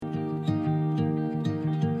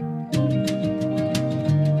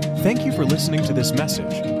Thank you for listening to this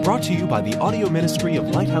message, brought to you by the audio ministry of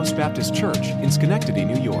Lighthouse Baptist Church in Schenectady,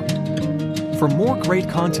 New York. For more great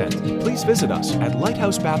content, please visit us at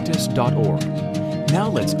lighthousebaptist.org. Now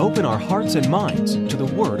let's open our hearts and minds to the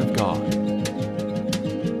Word of God.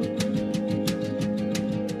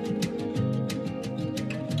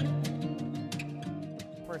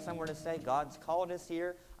 For somewhere to say, God's called us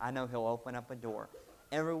here, I know He'll open up a door.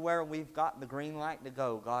 Everywhere we've got the green light to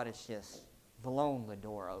go, God has just blown the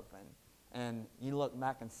door open. And you look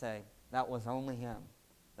back and say, that was only Him.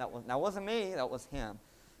 That wasn't me, that was Him.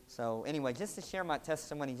 So anyway, just to share my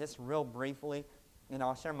testimony just real briefly,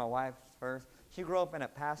 I'll share my wife's first. She grew up in a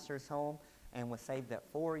pastor's home and was saved at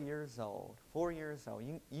 4 years old. 4 years old.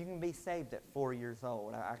 You can be saved at 4 years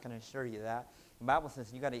old. I can assure you that. The Bible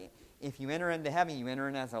says if you enter into heaven, you enter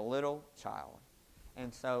in as a little child.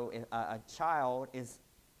 And so a child is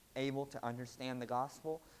able to understand the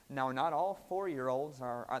gospel. Now, not all 4-year-olds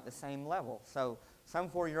are at the same level. So some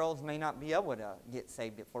 4-year-olds may not be able to get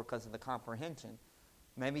saved at 4 because of the comprehension.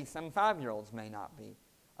 Maybe some 5-year-olds may not be.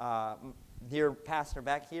 Dear pastor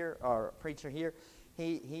back here, or preacher here,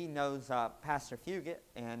 he knows Pastor Fugit,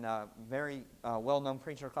 and a very well-known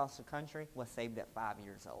preacher across the country, was saved at 5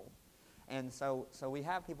 years old. And so we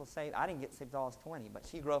have people saved. I didn't get saved until I was 20, but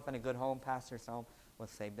she grew up in a good home, pastor's home,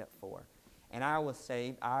 was saved at 4. And I was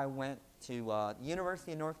saved. I went to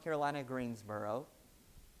University of North Carolina, Greensboro,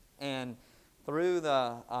 and through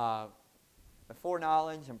the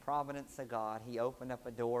foreknowledge and providence of God, He opened up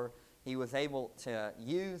a door. He was able to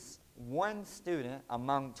use one student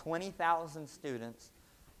among 20,000 students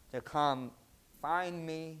to come find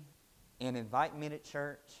me and invite me to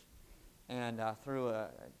church. And through a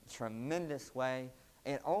tremendous way,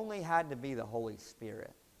 it only had to be the Holy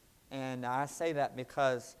Spirit. And I say that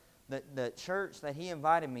because the church that he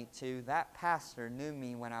invited me to, that pastor knew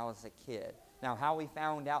me when I was a kid. Now, how we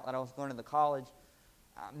found out that I was going to the college,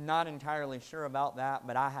 I'm not entirely sure about that,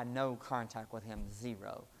 but I had no contact with him,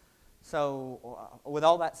 zero. So with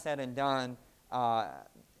all that said and done,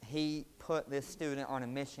 he put this student on a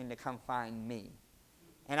mission to come find me.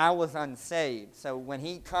 And I was unsaved. So when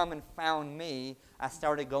he come and found me, I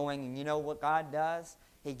started going, and you know what God does?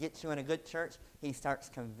 He gets you in a good church. He starts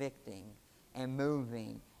convicting and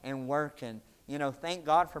moving and working. Thank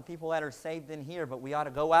God for people that are saved in here, but we ought to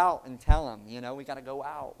go out and tell them. We got to go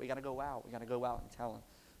out. We got to go out. We got to go out and tell them.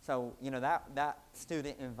 So, that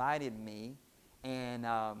student invited me, and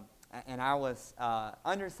I was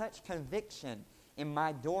under such conviction in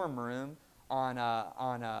my dorm room on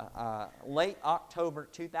late October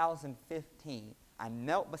 2015. I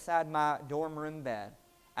knelt beside my dorm room bed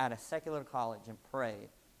at a secular college and prayed,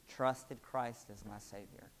 trusted Christ as my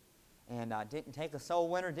Savior. And I didn't take a soul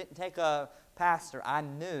winner, didn't take a pastor. I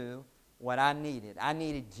knew what I needed. I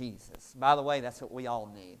needed Jesus. By the way, that's what we all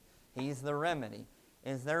need. He's the remedy.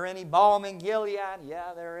 Is there any balm in Gilead?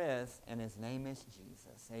 Yeah, there is. And His name is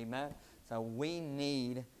Jesus. Amen? So we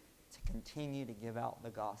need to continue to give out the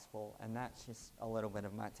gospel. And that's just a little bit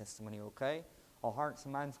of my testimony, okay? All hearts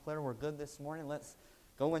and minds clear. We're good this morning. Let's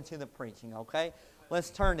go into the preaching, okay? Let's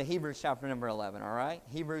turn to Hebrews chapter number 11, all right?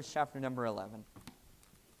 Hebrews chapter number 11.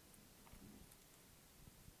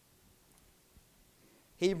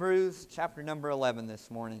 Hebrews chapter number 11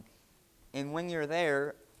 this morning. And when you're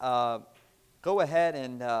there, go ahead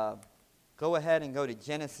and go to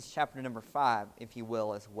Genesis chapter number 5, if you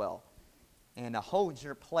will, as well. And hold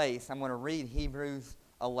your place. I'm going to read Hebrews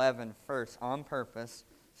 11 first on purpose.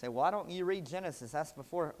 Say, why don't you read Genesis? That's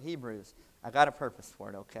before Hebrews. I got a purpose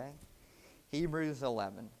for it, okay? Hebrews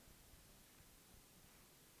 11.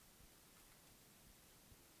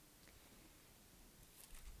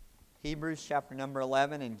 Hebrews chapter number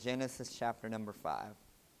 11 and Genesis chapter number 5.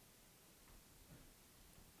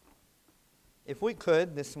 If we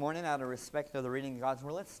could this morning, out of respect of the reading of God's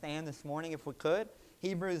Word, let's stand this morning if we could.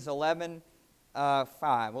 Hebrews 11,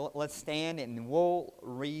 5. Well, let's stand and we'll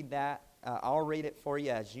read that. I'll read it for you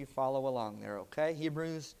as you follow along there, okay?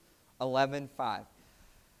 Hebrews 11, 5.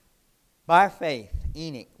 By faith,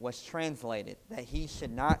 Enoch was translated that he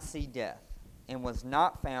should not see death, and was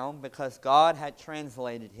not found because God had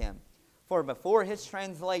translated him. For before his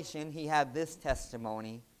translation, he had this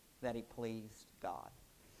testimony that he pleased God.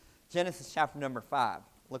 Genesis chapter number 5.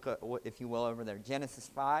 Look, if you will, over there. Genesis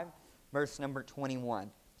 5, verse number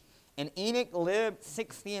 21. And Enoch lived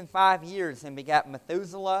 65 years and begat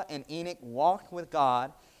Methuselah, and Enoch walked with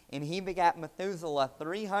God, and he begat Methuselah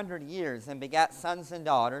 300 years and begat sons and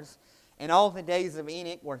daughters. And all the days of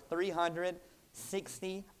Enoch were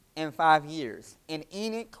 365 years. And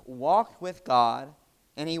Enoch walked with God,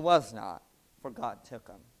 and he was not, for God took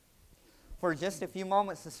him. For just a few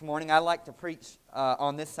moments this morning, I'd like to preach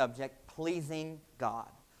on this subject, pleasing God.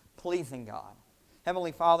 Pleasing God.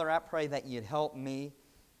 Heavenly Father, I pray that you'd help me.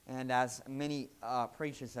 And as many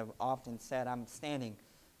preachers have often said, I'm standing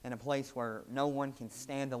in a place where no one can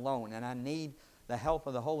stand alone. And I need the help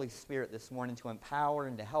of the Holy Spirit this morning to empower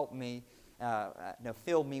and to help me, to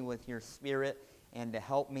fill me with your Spirit and to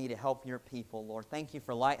help me to help your people, Lord. Thank you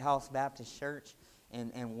for Lighthouse Baptist Church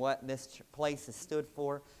and what this place has stood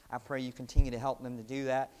for. I pray you continue to help them to do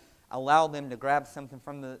that. Allow them to grab something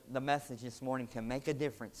from the message this morning to make a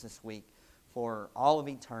difference this week for all of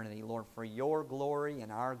eternity, Lord, for your glory and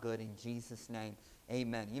our good. In Jesus' name,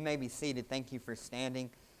 amen. You may be seated. Thank you for standing.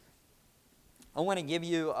 I want to give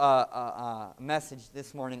you a message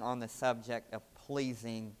this morning on the subject of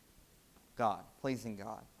pleasing God. Pleasing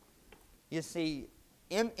God. You see,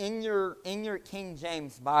 in your King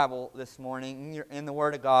James Bible this morning, in the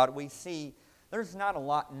Word of God, we see there's not a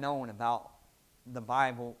lot known about the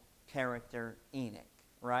Bible character Enoch,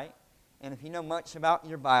 right? And if you know much about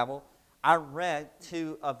your Bible, I read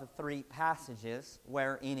 2 of the 3 passages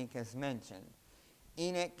where Enoch is mentioned.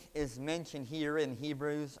 Enoch is mentioned here in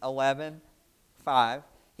Hebrews 11:5.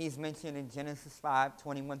 He's mentioned in Genesis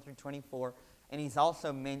 5:21 through 24. And he's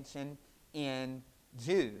also mentioned in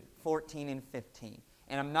Jude 14 and 15.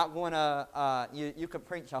 And I'm not going to, you could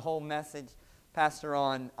preach a whole message, Pastor,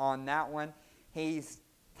 on that one. He's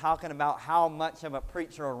talking about how much of a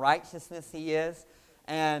preacher of righteousness he is.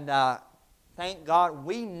 And thank God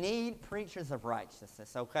we need preachers of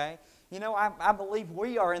righteousness, okay? You know, I believe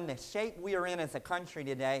we are in the shape we are in as a country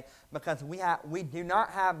today because we do not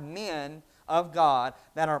have men of God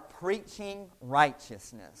that are preaching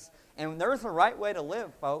righteousness. And there's a right way to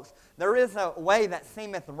live, folks. There is a way that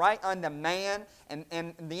seemeth right unto man,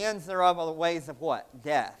 and the ends thereof are the ways of what?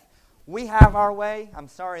 Death. We have our way. I'm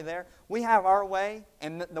sorry there. We have our way,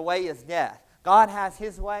 and the way is death. God has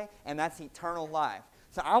his way, and that's eternal life.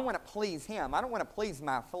 So I want to please him. I don't want to please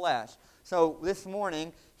my flesh. So this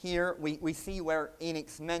morning here we see where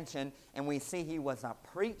Enoch's mentioned, and we see he was a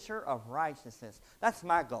preacher of righteousness. That's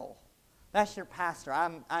my goal. That's your pastor.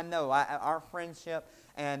 I know our friendship,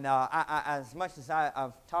 and as much as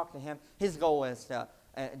I've talked to him, his goal is to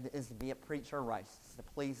be a preacher of righteousness, to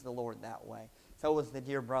please the Lord that way. So was the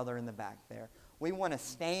dear brother in the back there. We want to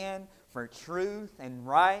stand for truth and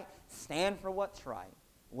right, stand for what's right,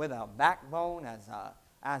 with a backbone as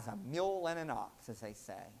a mule and an ox, as they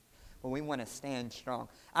say. But we want to stand strong.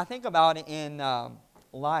 I think about it in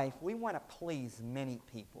life, we want to please many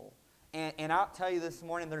people. And I'll tell you this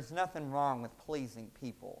morning, there's nothing wrong with pleasing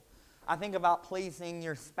people. I think about pleasing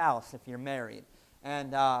your spouse if you're married.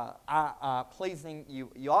 And pleasing,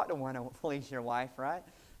 you ought to want to please your wife, right?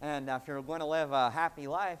 And if you're going to live a happy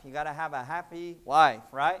life, you got to have a happy wife,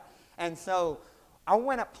 right? And so I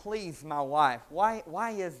want to please my wife. Why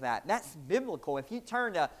is that? That's biblical. If you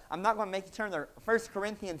turn to, I'm not going to make you turn to 1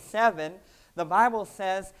 Corinthians 7, the Bible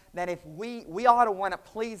says that if we ought to want to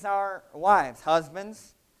please our wives,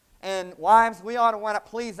 husbands, and wives, we ought to want to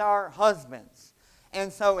please our husbands.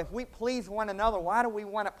 And so if we please one another, why do we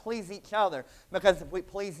want to please each other? Because if we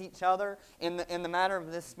please each other in the matter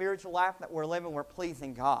of this spiritual life that we're living, we're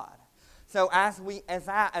pleasing God. So as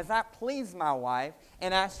I please my wife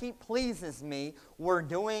and as she pleases me, we're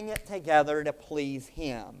doing it together to please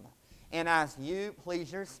him. And as you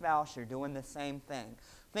please your spouse, you're doing the same thing.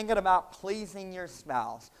 Thinking about pleasing your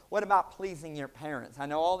spouse. What about pleasing your parents? I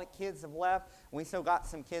know all the kids have left. We still got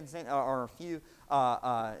some kids in, or a few,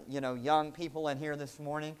 young people in here this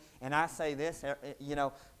morning. And I say this,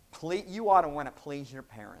 you ought to want to please your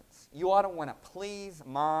parents. You ought to want to please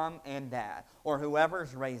mom and dad, or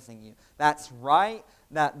whoever's raising you. That's right.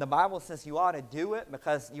 That the Bible says you ought to do it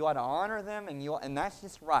because you ought to honor them, and that's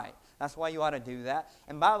just right. That's why you ought to do that.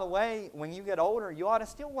 And by the way, when you get older, you ought to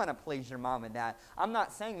still want to please your mom and dad. I'm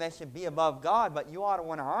not saying they should be above God, but you ought to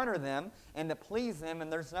want to honor them and to please them,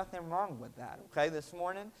 and there's nothing wrong with that. Okay, this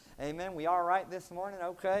morning? Amen. We all right this morning?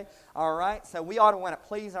 Okay. All right. So we ought to want to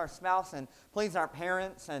please our spouse and please our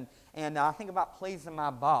parents, and I think about pleasing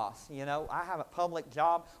my boss. You know, I have a public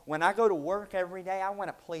job. When I go to work every day, I want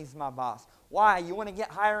to please my boss. Why? You want to get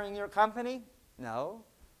higher in your company? No.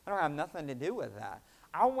 I don't have nothing to do with that.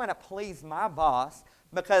 I want to please my boss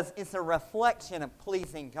because it's a reflection of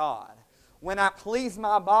pleasing God. When I please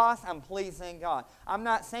my boss, I'm pleasing God. I'm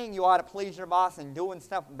not saying you ought to please your boss and doing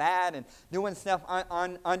stuff bad and doing stuff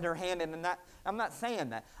underhanded and that. I'm not saying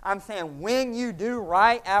that. I'm saying when you do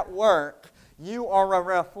right at work, you are a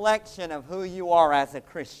reflection of who you are as a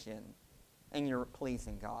Christian, and you're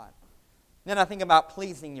pleasing God. Then I think about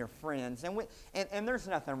pleasing your friends, and there's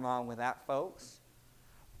nothing wrong with that, folks.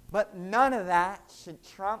 But none of that should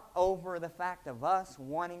trump over the fact of us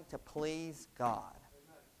wanting to please God.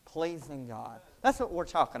 Pleasing God. That's what we're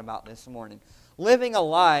talking about this morning. Living a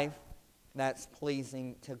life that's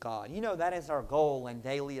pleasing to God. You know, that is our goal and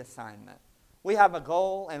daily assignment. We have a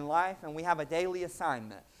goal in life and we have a daily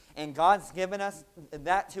assignment. And God's given us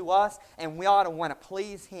that to us, and we ought to want to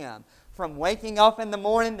please Him. From waking up in the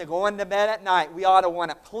morning to going to bed at night, we ought to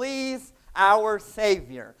want to please our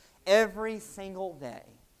Savior every single day.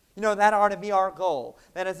 You know, that ought to be our goal.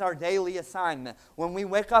 That is our daily assignment. When we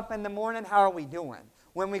wake up in the morning, how are we doing?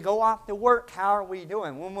 When we go off to work, how are we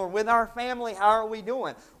doing? When we're with our family, how are we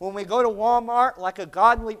doing? When we go to Walmart, like a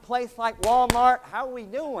godly place like Walmart, how are we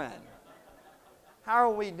doing? How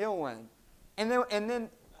are we doing? And then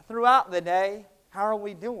throughout the day, how are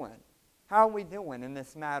we doing? How are we doing in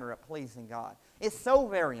this matter of pleasing God? It's so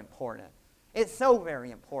very important. It's so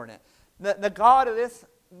very important. The God of this,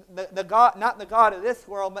 the God, not the God of this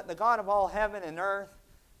world, but the God of all heaven and earth,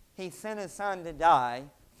 He sent His Son to die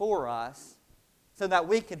for us so that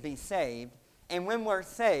we could be saved. And when we're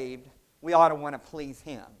saved, we ought to want to please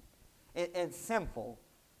Him. It's simple.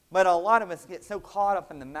 But a lot of us get so caught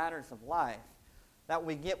up in the matters of life that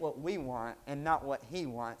we get what we want and not what He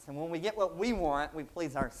wants. And when we get what we want, we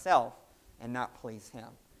please ourselves and not please Him.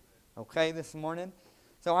 Okay, this morning?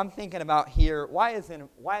 So I'm thinking about here, why is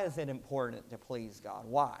it important to please God?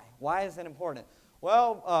 Why? Why is it important?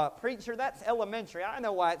 Well, preacher, that's elementary. I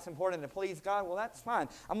know why it's important to please God. Well, that's fine.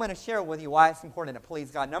 I'm going to share with you why it's important to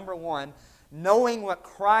please God. Number one, knowing what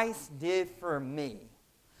Christ did for me.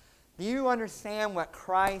 Do you understand what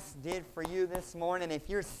Christ did for you this morning? If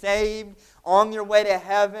you're saved, on your way to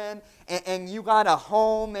heaven, and you got a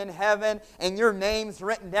home in heaven, and your name's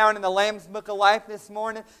written down in the Lamb's Book of Life this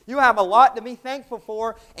morning, you have a lot to be thankful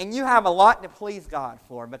for, and you have a lot to please God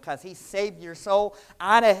for, because He saved your soul.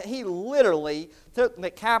 He literally took the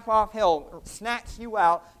cap off hell, snatched you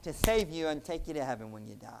out to save you and take you to heaven when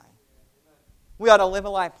you die. We ought to live a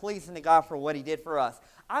life pleasing to God for what He did for us.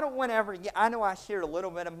 I don't want to ever get, I know I shared a little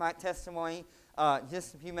bit of my testimony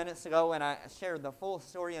just a few minutes ago, and I shared the full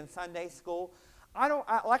story in Sunday school.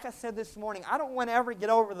 Like I said this morning, I don't want to ever get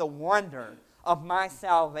over the wonder of my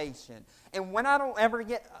salvation. And when I don't ever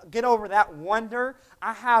get over that wonder,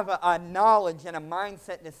 I have a knowledge and a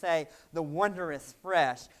mindset to say the wonder is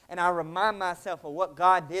fresh. And I remind myself of what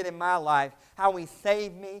God did in my life, how He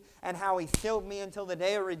saved me and how He sealed me until the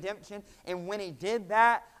day of redemption. And when He did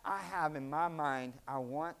that, I have in my mind, I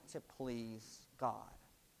want to please God.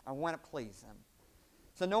 I want to please Him.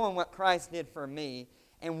 So knowing what Christ did for me,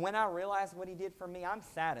 and when I realize what He did for me, I'm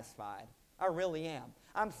satisfied. I really am.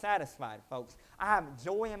 I'm satisfied, folks. I have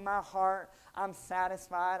joy in my heart. I'm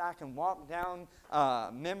satisfied. I can walk down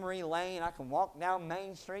memory lane. I can walk down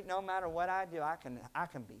Main Street. No matter what I do, I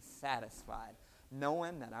can be satisfied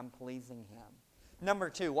knowing that I'm pleasing Him.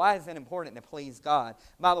 Number two, why is it important to please God?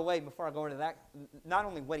 By the way, before I go into that, not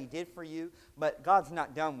only what He did for you, but God's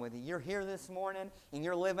not done with you. You're here this morning, and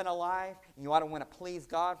you're living a life, and you ought to want to please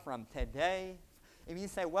God from today. If you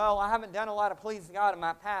say, well, I haven't done a lot of pleasing God in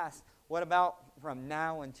my past, what about from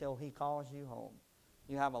now until He calls you home?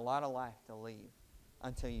 You have a lot of life to leave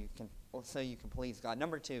so you can please God.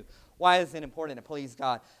 Number two, why is it important to please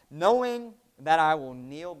God? Knowing that I will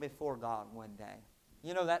kneel before God one day.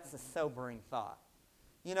 You know, that's a sobering thought.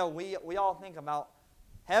 You know, we all think about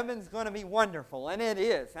heaven's going to be wonderful, and it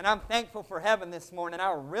is. And I'm thankful for heaven this morning.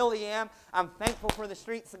 I really am. I'm thankful for the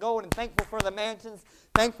streets of gold and thankful for the mansions,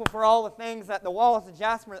 thankful for all the things that the walls of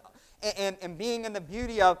jasper and being in the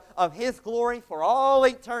beauty of His glory for all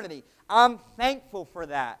eternity. I'm thankful for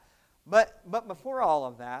that. But before all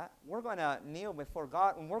of that, we're going to kneel before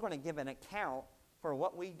God, and we're going to give an account for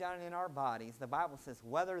what we've done in our bodies. The Bible says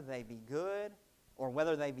whether they be good or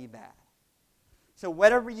whether they be bad. So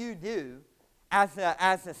whatever you do, as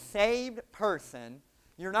a saved person,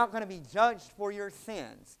 you're not going to be judged for your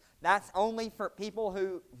sins. That's only for people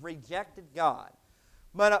who rejected God.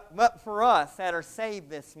 But for us that are saved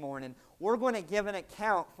this morning, we're going to give an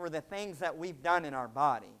account for the things that we've done in our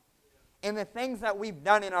body. And the things that we've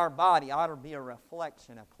done in our body ought to be a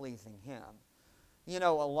reflection of pleasing Him. You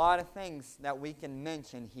know, a lot of things that we can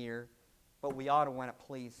mention here, but we ought to want to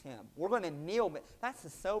please Him. We're going to kneel, but that's a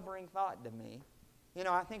sobering thought to me. You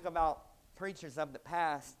know, I think about preachers of the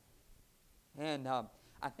past, and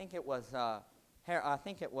I think it was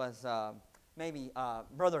maybe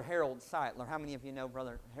Brother Harold Sightler. How many of you know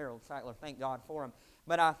Brother Harold Sightler? Thank God for him.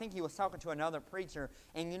 But I think he was talking to another preacher,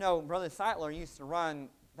 and you know, Brother Sightler used to run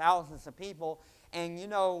thousands of people, and you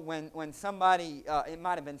know, when somebody, it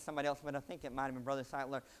might have been somebody else, but I think it might have been Brother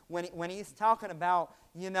Sightler, when he's talking about,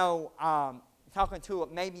 you know, talking to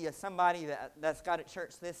maybe somebody that's got a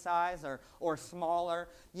church this size or smaller,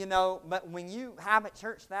 you know. But when you have a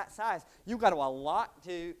church that size, you got a lot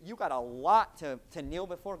to kneel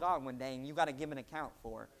before God one day, and you got to give an account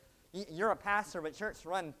for. You're a pastor of a church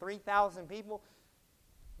running 3,000 people.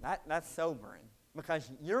 That's sobering, because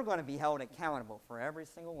you're going to be held accountable for every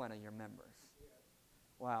single one of your members.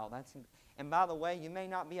 Wow, and by the way, you may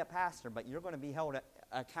not be a pastor, but you're going to be held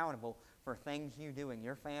accountable for things you do in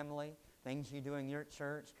your family, things you do in your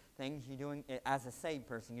church, things you do as a saved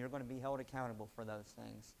person. You're going to be held accountable for those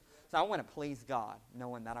things. So I want to please God,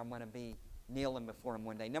 knowing that I'm going to be kneeling before Him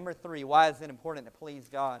one day. Number 3, why is it important to please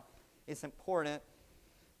God? It's important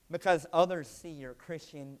because others see your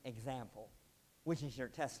Christian example, which is your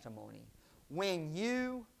testimony. When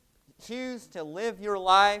you choose to live your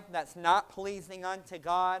life that's not pleasing unto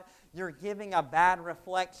God, you're giving a bad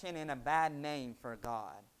reflection and a bad name for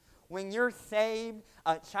God. When you're saved,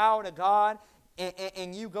 a child of God,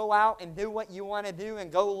 and you go out and do what you want to do and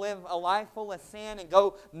go live a life full of sin and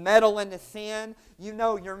go meddle into sin, you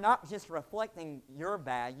know you're not just reflecting your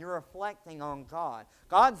bad, you're reflecting on God.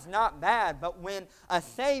 God's not bad, but when a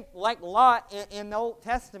saved, like Lot in the Old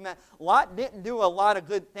Testament, Lot didn't do a lot of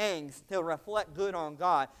good things to reflect good on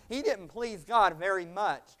God. He didn't please God very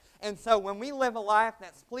much. And so when we live a life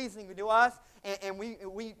that's pleasing to us, and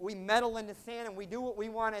we meddle into sin and we do what we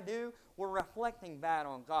want to do, we're reflecting bad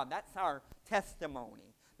on God. That's our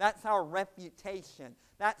testimony. That's our reputation.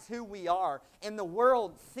 That's who we are. And the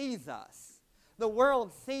world sees us. The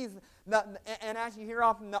world sees, and as you hear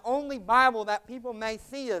often, the only Bible that people may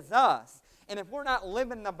see is us. And if we're not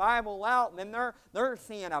living the Bible out, then they're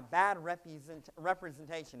seeing a bad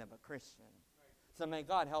representation of a Christian. So may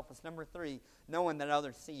God help us. Number 3, knowing that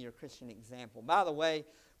others see your Christian example. By the way,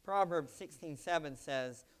 Proverbs 16:7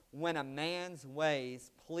 says, when a man's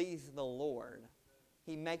ways please the Lord,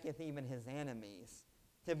 He maketh even his enemies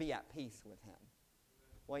to be at peace with him.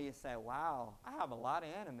 Well, you say, wow, I have a lot of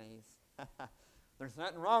enemies. There's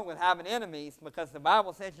nothing wrong with having enemies, because the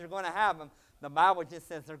Bible says you're going to have them. The Bible just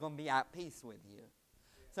says they're going to be at peace with you.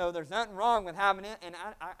 So there's nothing wrong with having it. And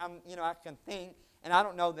I can think, and I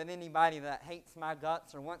don't know that anybody that hates my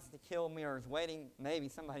guts or wants to kill me or is waiting, maybe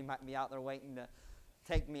somebody might be out there waiting to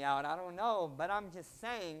take me out. I don't know. But I'm just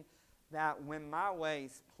saying that when my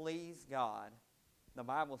ways please God, the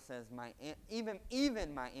Bible says even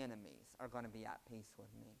my enemies are going to be at peace with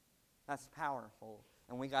me. That's powerful.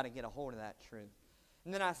 And we got to get a hold of that truth.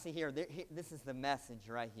 And then I see here, this is the message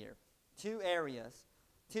right here. Two areas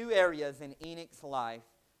in Enoch's life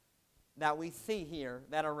that we see here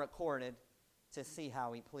that are recorded to see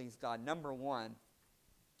how he pleased God. Number one,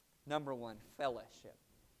 fellowship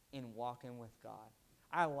in walking with God.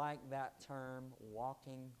 I like that term,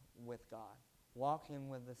 walking with God. Walking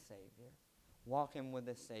with the Savior. Walking with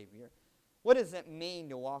the Savior. What does it mean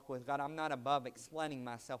to walk with God? I'm not above explaining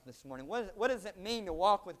myself this morning. What does it mean to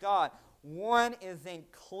walk with God? One is in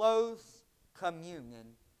close communion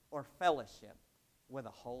or fellowship with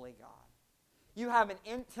a holy God. You have an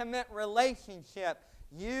intimate relationship,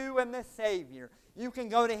 you and the Savior. You can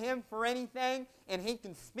go to Him for anything, and He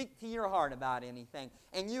can speak to your heart about anything.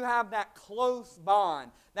 And you have that close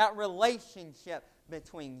bond, that relationship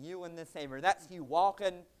between you and the Savior. That's you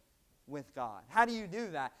walking with God. How do you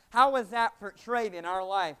do that? How is that portrayed in our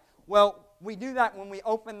life? Well, we do that when we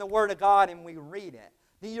open the Word of God and we read it.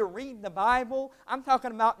 Do you read the Bible? I'm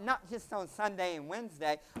talking about not just on Sunday and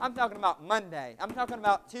Wednesday. I'm talking about Monday. I'm talking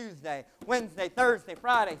about Tuesday, Wednesday, Thursday,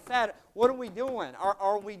 Friday, Saturday. What are we doing?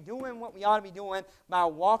 Are we doing what we ought to be doing by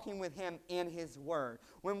walking with Him in His Word?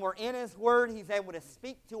 When we're in His Word, He's able to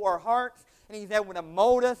speak to our hearts, and He's able to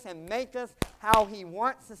mold us and make us how He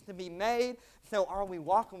wants us to be made. So are we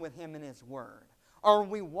walking with Him in His Word? Are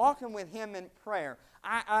we walking with Him in prayer?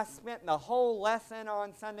 I spent the whole lesson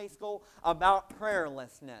on Sunday school about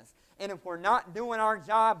prayerlessness. And if we're not doing our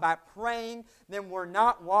job by praying, then we're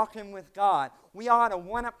not walking with God. We ought to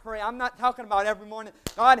want to pray. I'm not talking about every morning,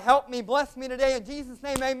 God help me, bless me today, in Jesus'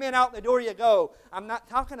 name, amen, out the door you go. I'm not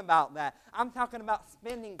talking about that. I'm talking about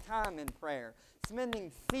spending time in prayer.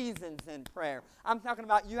 Spending seasons in prayer. I'm talking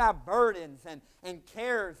about you have burdens and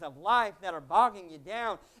cares of life that are bogging you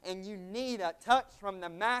down, and you need a touch from the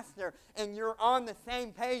Master, and you're on the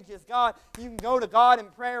same page as God. You can go to God in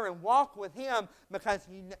prayer and walk with Him because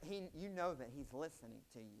you know that He's listening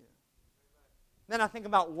to you. Then I think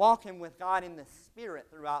about walking with God in the Spirit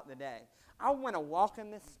throughout the day. I want to walk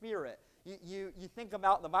in the Spirit. You think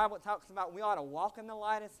about, the Bible talks about we ought to walk in the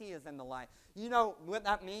light as He is in the light. You know what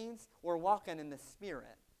that means? We're walking in the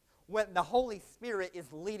Spirit. When the Holy Spirit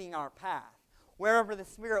is leading our path. Wherever the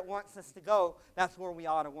Spirit wants us to go, that's where we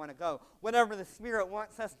ought to want to go. Whatever the Spirit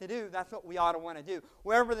wants us to do, that's what we ought to want to do.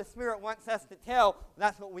 Wherever the Spirit wants us to tell,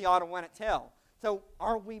 that's what we ought to want to tell. So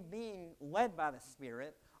are we being led by the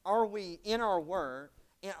Spirit? Are we in our Word?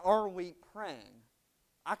 And are we praying?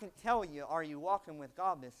 I can tell you, are you walking with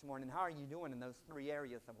God this morning? How are you doing in those three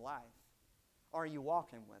areas of life? Are you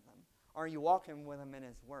walking with Him? Are you walking with Him in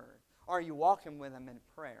His Word? Are you walking with Him in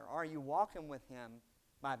prayer? Are you walking with Him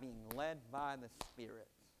by being led by the Spirit?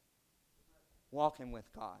 Walking with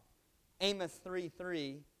God. Amos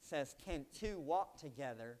 3:3 says, can two walk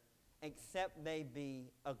together except they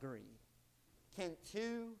be agreed? Can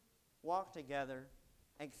two walk together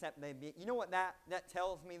except they be... You know what that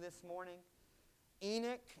tells me this morning?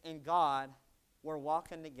 Enoch and God were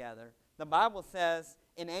walking together. The Bible says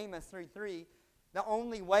in Amos 3:3, the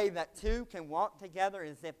only way that two can walk together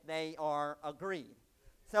is if they are agreed.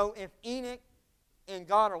 So if Enoch and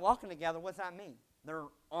God are walking together, what does that mean? They're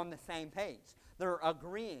on the same page. They're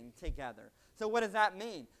agreeing together. So what does that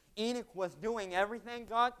mean? Enoch was doing everything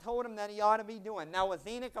God told him that he ought to be doing. Now, was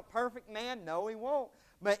Enoch a perfect man? No, he won't.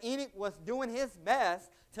 But Enoch was doing his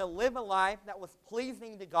best to live a life that was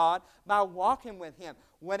pleasing to God by walking with Him.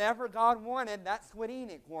 Whatever God wanted, that's what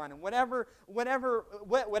Enoch wanted. Whatever's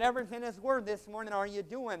in His Word this morning, are you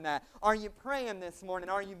doing that? Are you praying this morning?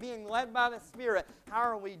 Are you being led by the Spirit? How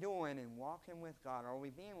are we doing in walking with God? Are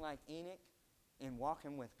we being like Enoch in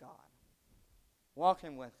walking with God?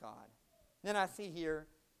 Walking with God. Then I see here,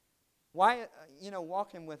 why,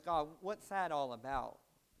 walking with God, what's that all about?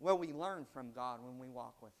 Well, we learn from God when we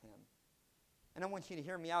walk with Him. And I want you to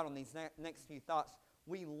hear me out on these next few thoughts.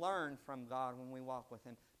 We learn from God when we walk with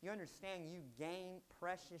Him. You understand you gain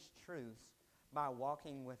precious truths by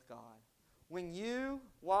walking with God. When you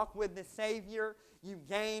walk with the Savior, you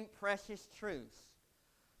gain precious truths.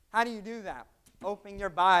 How do you do that? Open your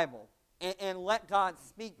Bible and let God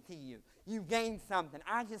speak to you. You gain something.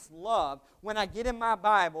 I just love when I get in my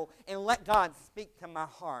Bible and let God speak to my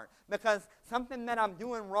heart. Because something that I'm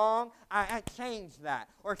doing wrong, I change that.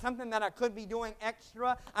 Or something that I could be doing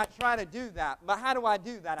extra, I try to do that. But how do I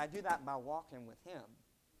do that? I do that by walking with Him.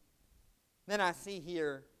 Then I see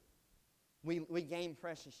here, we gain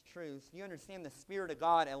precious truths. You understand the Spirit of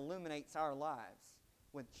God illuminates our lives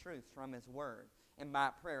with truth from His Word. And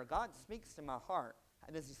by prayer, God speaks to my heart.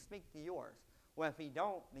 How does He speak to yours? Well, if He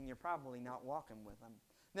don't, then you're probably not walking with Him.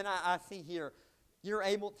 Then I see here, you're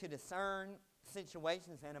able to discern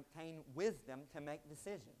situations and obtain wisdom to make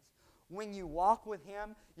decisions. When you walk with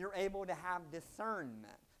Him, you're able to have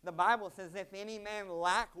discernment. The Bible says, if any man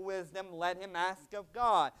lack wisdom, let him ask of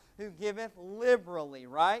God, who giveth liberally,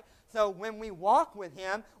 right? So when we walk with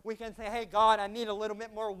Him, we can say, hey, God, I need a little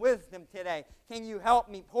bit more wisdom today. Can you help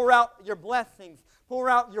me? Pour out your blessings. Pour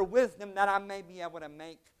out your wisdom that I may be able to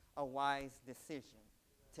make a wise decision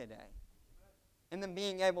today. And then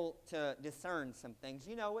being able to discern some things.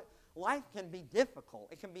 You know, life can be difficult.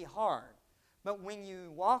 It can be hard. But when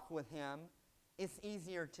you walk with Him, it's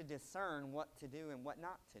easier to discern what to do and what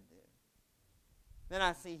not to do. Then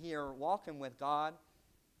I see here, walking with God,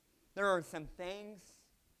 there are some things,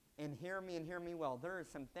 and hear me well, there are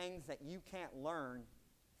some things that you can't learn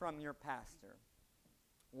from your pastor.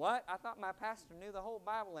 What? I thought my pastor knew the whole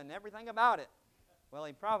Bible and everything about it. Well,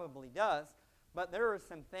 he probably does, but there are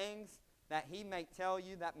some things that he may tell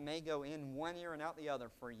you that may go in one ear and out the other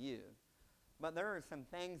for you. But there are some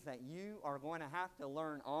things that you are going to have to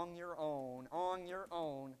learn on your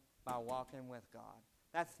own by walking with God.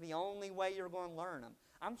 That's the only way you're going to learn them.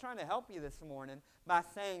 I'm trying to help you this morning by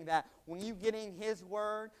saying that when you get in His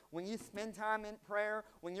Word, when you spend time in prayer,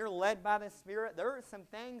 when you're led by the Spirit, there are some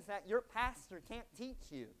things that your pastor can't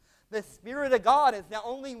teach you. The Spirit of God is the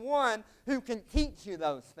only one who can teach you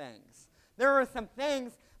those things. There are some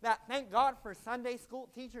things that, thank God for Sunday school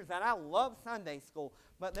teachers, and I love Sunday school,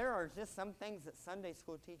 but there are just some things that Sunday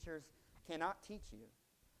school teachers cannot teach you.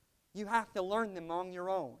 You have to learn them on your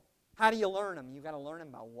own. How do you learn them? You've got to learn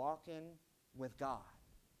them by walking with God.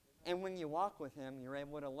 And when you walk with Him, you're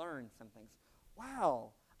able to learn some things.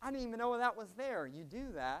 Wow, I didn't even know that was there. You do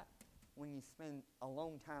that when you spend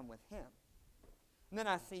alone time with Him. And then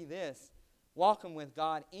I see this, walking with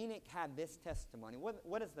God, Enoch had this testimony.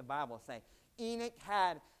 What does the Bible say? Enoch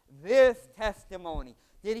had this testimony.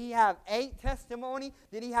 Did he have 8 testimony?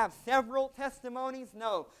 Did he have several testimonies?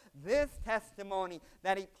 No. This testimony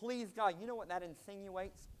that he pleased God. You know what that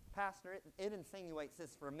insinuates, Pastor? It insinuates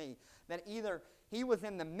this for me, that either he was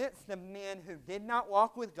in the midst of men who did not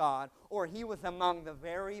walk with God, or he was among the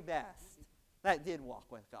very best that did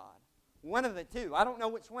walk with God. One of the two. I don't know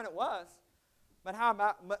which one it was. But how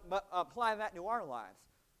about, but apply that to our lives.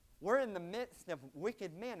 We're in the midst of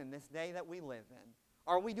wicked men in this day that we live in.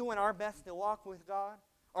 Are we doing our best to walk with God?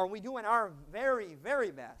 Are we doing our very,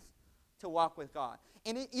 very best to walk with God?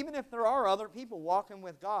 And even if there are other people walking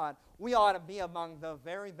with God, we ought to be among the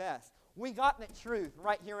very best. We got the truth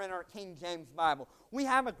right here in our King James Bible. We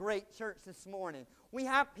have a great church this morning. We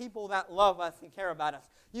have people that love us and care about us.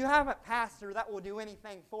 You have a pastor that will do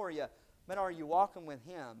anything for you. But are you walking with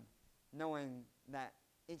him knowing that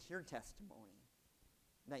it's your testimony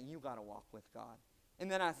that you got to walk with God? And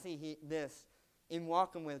then I see this in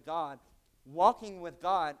walking with God. Walking with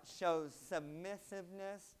God shows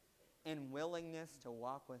submissiveness and willingness to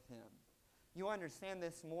walk with him. You understand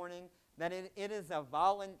this morning that it is a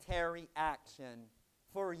voluntary action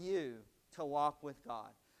for you to walk with God.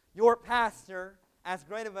 Your pastor, as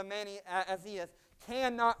great of a man as he is,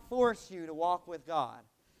 cannot force you to walk with God.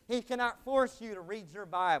 He cannot force you to read your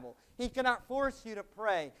Bible. He cannot force you to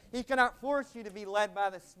pray. He cannot force you to be led by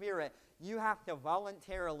the Spirit. You have to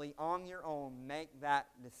voluntarily, on your own, make that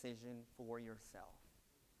decision for yourself.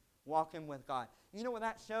 Walking with God. You know what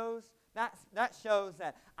that shows? That shows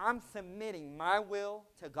that I'm submitting my will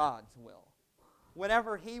to God's will.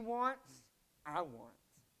 Whatever he wants, I want.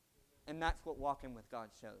 And that's what walking with God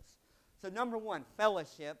shows. So number one,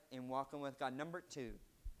 fellowship in walking with God. Number two,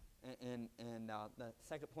 and the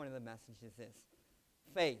second point of the message is this.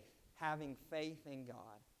 Faith. Having faith in God.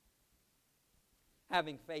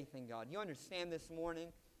 Having faith in God. You understand this morning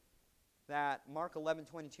that Mark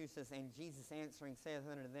 11:22 says, and Jesus answering saith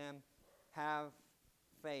unto them, have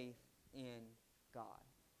faith in God.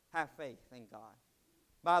 Have faith in God.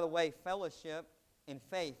 By the way, fellowship and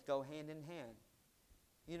faith go hand in hand.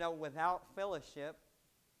 You know, without fellowship,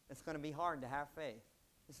 it's going to be hard to have faith.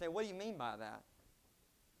 You say, what do you mean by that?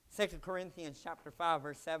 2 Corinthians chapter 5,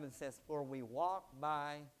 verse 7 says, for we walk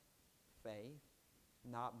by faith,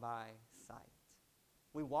 not by sight.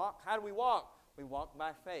 We walk. How do we walk? We walk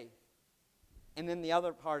by faith. And then the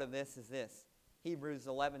other part of this is this. Hebrews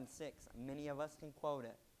 11:6. Many of us can quote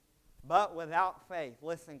it. But without faith,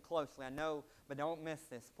 listen closely. I know, but don't miss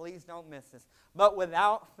this. Please don't miss this. But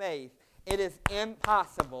without faith, it is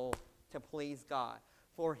impossible to please God.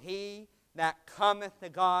 For he that cometh to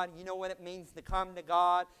God, you know what it means to come to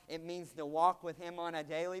God? It means to walk with him on a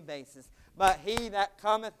daily basis. But he that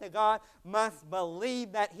cometh to God must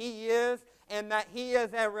believe that he is, and that he is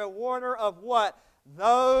a rewarder of what?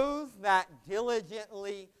 Those that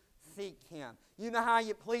diligently seek him. You know how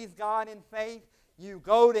you please God in faith? You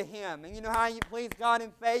go to him. And you know how you please God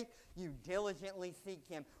in faith? You diligently seek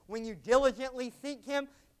him. When you diligently seek him,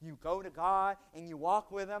 you go to God and you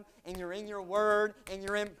walk with him and you're in your word and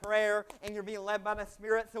you're in prayer and you're being led by the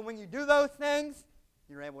Spirit. So when you do those things,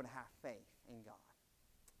 you're able to have faith in God.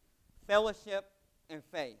 Fellowship and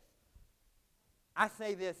faith. I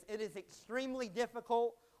say this, it is extremely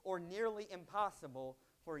difficult or nearly impossible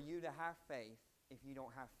for you to have faith if you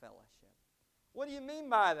don't have fellowship. What do you mean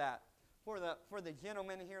by that? For the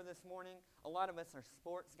gentlemen here this morning, a lot of us are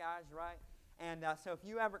sports guys, right? And so if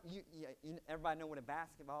you ever, everybody know what a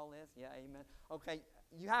basketball is? Yeah, amen. Okay,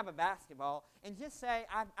 you have a basketball, and just say,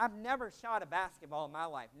 I've never shot a basketball in my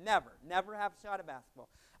life. Never have shot a basketball.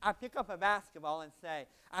 I pick up a basketball and say,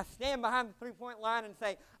 I stand behind the three-point line and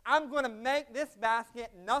say, I'm going to make this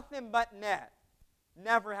basket nothing but net.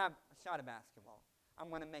 Never have shot a basketball. I'm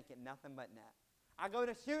going to make it nothing but net. I go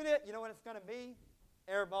to shoot it, you know what it's going to be?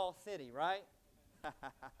 Airball City, right?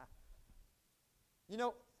 You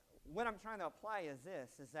know, what I'm trying to apply is this,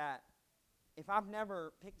 is that if I've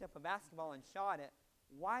never picked up a basketball and shot it,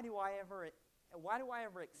 why do I ever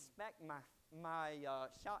expect my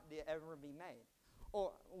shot to ever be made?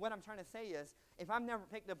 Or what I'm trying to say is, if I've never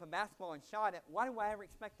picked up a basketball and shot it, why do I ever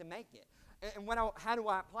expect to make it? And how do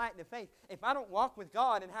I apply it to faith? If I don't walk with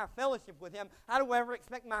God and have fellowship with him, how do I ever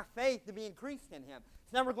expect my faith to be increased in him?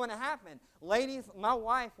 It's never going to happen. Ladies, my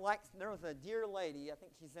wife likes, there was a dear lady, I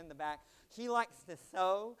think she's in the back, she likes to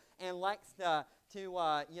sew and likes to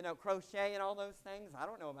crochet and all those things. I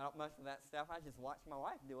don't know about most of that stuff. I just watch my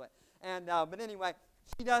wife do it. And but anyway,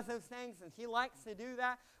 she does those things and she likes to do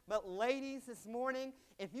that. But ladies, this morning,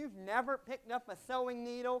 if you've never picked up a sewing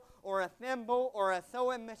needle or a thimble or a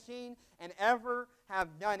sewing machine and ever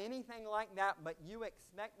have done anything like that, but you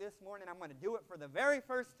expect this morning, I'm going to do it for the very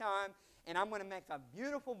first time, and I'm going to make a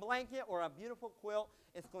beautiful blanket or a beautiful quilt,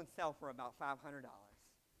 it's going to sell for about $500.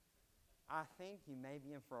 I think you may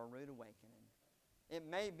be in for a rude awakening. It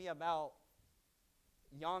may be about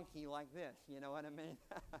Yonky like this, you know what I mean?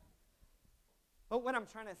 But what I'm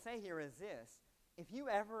trying to say here is this. If you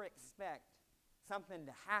ever expect something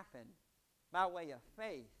to happen by way of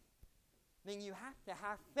faith, then you have to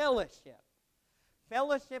have fellowship.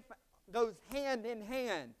 Fellowship goes hand in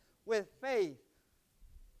hand with faith.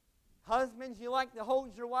 Husbands, you like to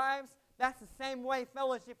hold your wives? That's the same way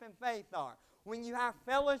fellowship and faith are. When you have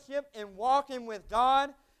fellowship and walking with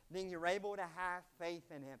God, then you're able to have faith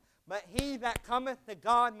in Him. But he that cometh to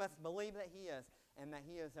God must believe that He is, and that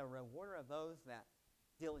He is a rewarder of those that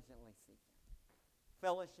diligently seek Him.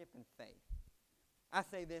 Fellowship and faith. I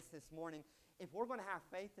say this morning, if we're going to have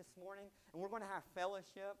faith this morning, and we're going to have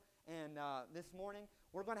fellowship, and this morning,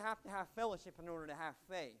 we're going to have fellowship in order to have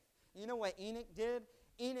faith. You know what Enoch did?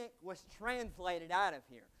 Enoch was translated out of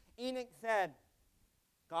here. Enoch said,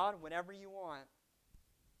 God, whatever you want.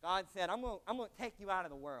 God said, I'm going to take you out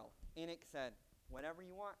of the world. Enoch said, whatever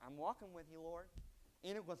you want, I'm walking with you, Lord.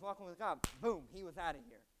 Enoch was walking with God. Boom, he was out of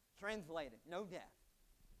here. Translated, no death.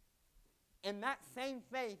 And that same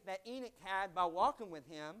faith that Enoch had by walking with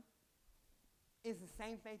Him is the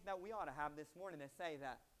same faith that we ought to have this morning to say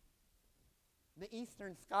that the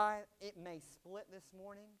eastern sky, it may split this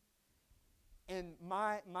morning, and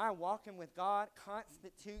my walking with God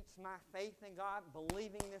constitutes my faith in God,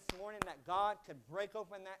 believing this morning that God could break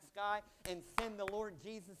open that sky and send the Lord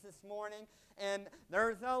Jesus this morning. And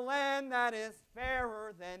there's a land that is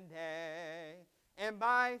fairer than day, and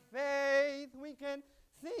by faith we can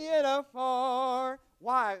see it afar.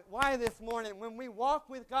 Why this morning? When we walk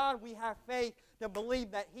with God, we have faith to believe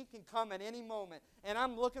that He can come at any moment. And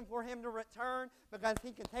I'm looking for Him to return because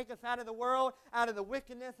He can take us out of the world, out of the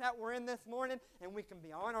wickedness that we're in this morning, and we can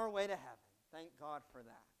be on our way to heaven. Thank God for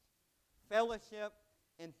that. Fellowship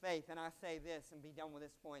and faith. And I say this and be done with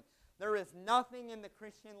this point. There is nothing in the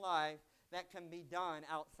Christian life that can be done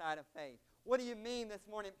outside of faith. What do you mean this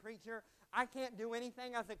morning, preacher? I can't do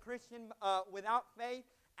anything as a Christian without faith?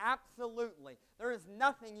 Absolutely. There is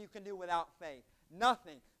nothing you can do without faith.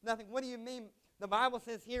 Nothing. Nothing. What do you mean? The Bible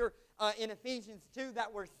says here in Ephesians 2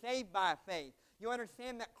 that we're saved by faith. You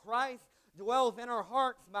understand that Christ dwells in our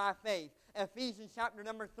hearts by faith. Ephesians chapter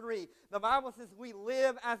number 3. The Bible says we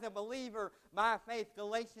live as a believer by faith.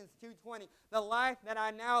 Galatians 2:20. The life that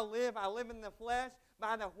I now live, I live in the flesh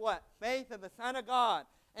by the what? Faith of the Son of God.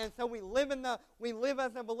 And so we live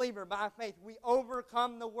as a believer by faith. We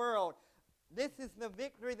overcome the world. This is the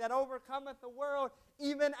victory that overcometh the world,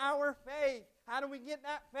 even our faith. How do we get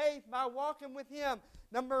that faith? By walking with Him.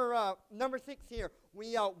 Number 6 here.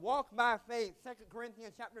 We walk by faith. 2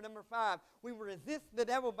 Corinthians chapter number 5. We resist the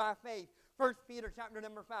devil by faith. 1 Peter chapter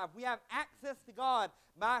number 5. We have access to God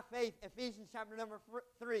by faith. Ephesians chapter number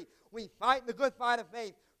 3. We fight the good fight of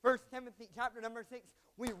faith. 1 Timothy chapter number 6.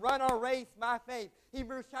 We run our race by faith.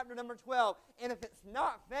 Hebrews chapter number 12. And if it's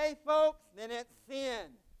not faith, folks, then it's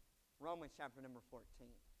sin. Romans chapter number 14.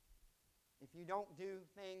 If you don't do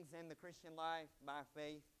things in the Christian life by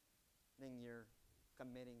faith, then you're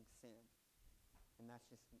committing sin. And that's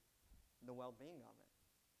just the well-being of it.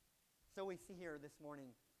 So we see here this morning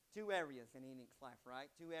 2 areas in Enoch's life, right?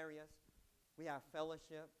 2 areas. We have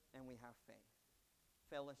fellowship and we have faith.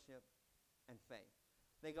 Fellowship and faith.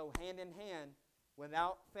 They go hand in hand.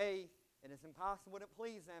 Without faith, it is impossible to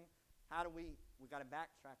please Him. How do we got to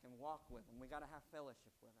backtrack and walk with Him. We got to have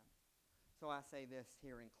fellowship with Him. So I say this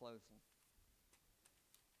here in closing.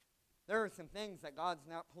 There are some things that God's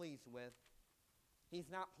not pleased with. He's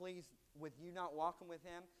not pleased with you not walking with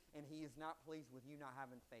Him, and He is not pleased with you not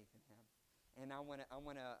having faith in Him. And I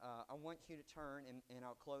want you to turn, and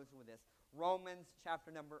I'll close with this. Romans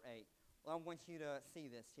chapter number 8. I want you to see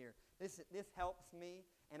this here. This helps me,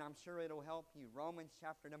 and I'm sure it'll help you. Romans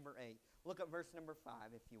chapter number 8. Look at verse number 5,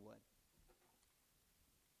 if you would.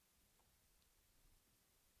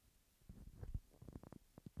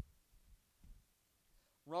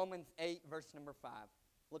 Romans 8, verse number 5.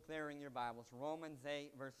 Look there in your Bibles. Romans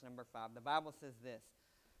 8, verse number 5. The Bible says this.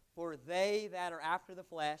 For they that are after the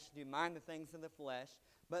flesh do mind the things of the flesh,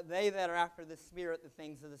 but they that are after the Spirit, the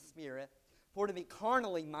things of the Spirit. For to be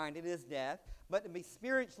carnally minded is death, but to be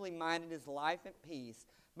spiritually minded is life and peace.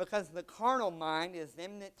 Because the carnal mind is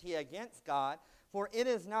enmity against God, for it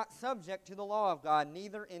is not subject to the law of God,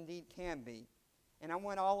 neither indeed can be. And I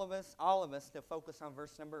want all of us to focus on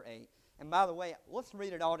verse number 8. And by the way, let's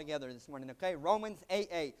read it all together this morning, okay? Romans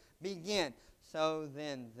 8:8. Begin. So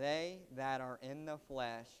then they that are in the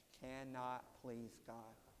flesh cannot please God.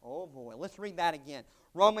 Oh boy, let's read that again.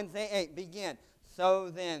 Romans 8:8. Begin.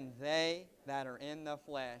 So then they that are in the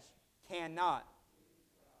flesh cannot.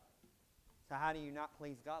 So how do you not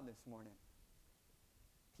please God this morning?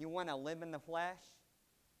 If you want to live in the flesh,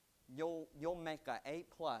 you'll make an A+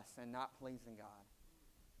 and not pleasing God.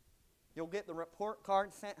 You'll get the report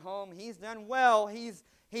card sent home. He's done well. He's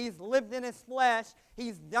lived in his flesh.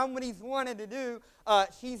 He's done what he's wanted to do.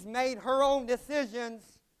 She's made her own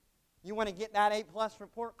decisions. You want to get that A+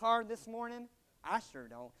 report card this morning? I sure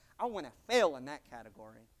don't. I want to fail in that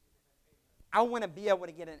category. I want to be able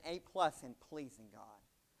to get an A+ in pleasing God.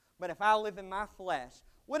 But if I live in my flesh,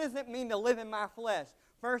 what does it mean to live in my flesh?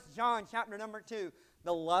 1 John chapter number 2,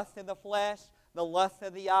 the lust of the flesh, the lust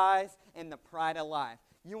of the eyes, and the pride of life.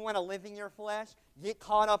 You want to live in your flesh? Get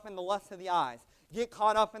caught up in the lust of the eyes. Get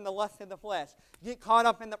caught up in the lust of the flesh. Get caught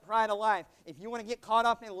up in the pride of life. If you want to get caught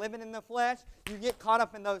up in living in the flesh, you get caught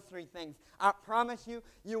up in those three things. I promise you,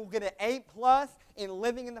 you will get an A+ in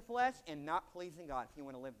living in the flesh and not pleasing God if you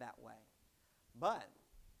want to live that way. But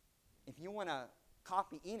if you want to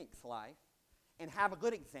copy Enoch's life and have a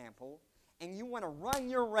good example, and you want to run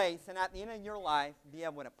your race and at the end of your life be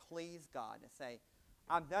able to please God, to say,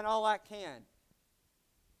 I've done all I can.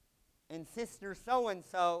 And sister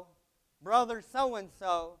so-and-so, brother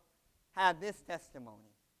so-and-so had this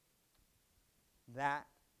testimony, that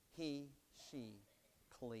he, she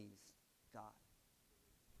pleased God.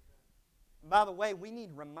 By the way, we need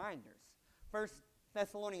reminders. 1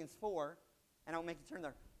 Thessalonians 4, and I'll make you turn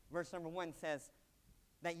there, verse number 1 says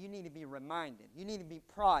that you need to be reminded. You need to be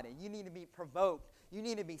prodded. You need to be provoked. You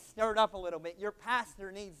need to be stirred up a little bit. Your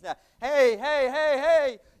pastor needs to,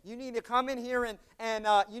 hey. You need to come in here and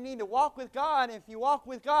you need to walk with God. If you walk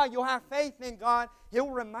with God, you'll have faith in God.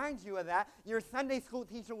 He'll remind you of that. Your Sunday school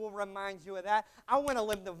teacher will remind you of that. I want to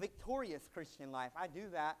live the victorious Christian life. I do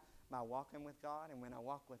that by walking with God. And when I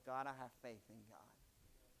walk with God, I have faith in God.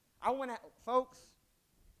 I want to, folks,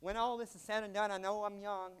 when all this is said and done, I know I'm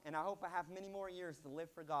young, and I hope I have many more years to live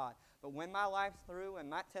for God. But when my life's through and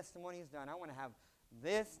my testimony is done, I want to have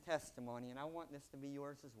this testimony, and I want this to be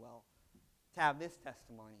yours as well, to have this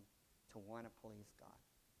testimony to want to please God.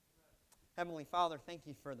 Heavenly Father, thank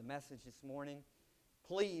you for the message this morning.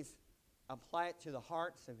 Please apply it to the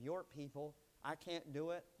hearts of your people. I can't do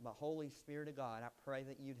it, but Holy Spirit of God, I pray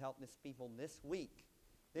that you'd help this people this week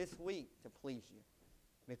to please you,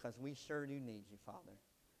 because we sure do need you, Father.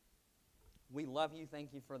 We love you.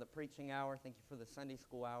 Thank you for the preaching hour. Thank you for the Sunday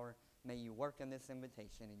school hour. May you work in this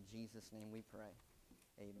invitation. In Jesus' name we pray.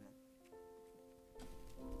 Amen.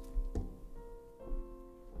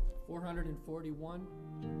 441.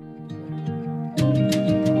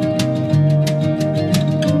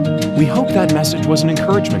 We hope that message was an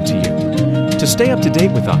encouragement to you. To stay up to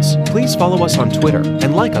date with us, please follow us on Twitter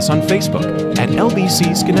and like us on Facebook at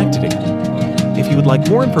LBC Schenectady. If you would like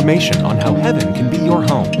more information on how heaven can be your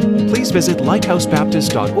home, please visit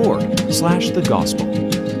lighthousebaptist.org/thegospel.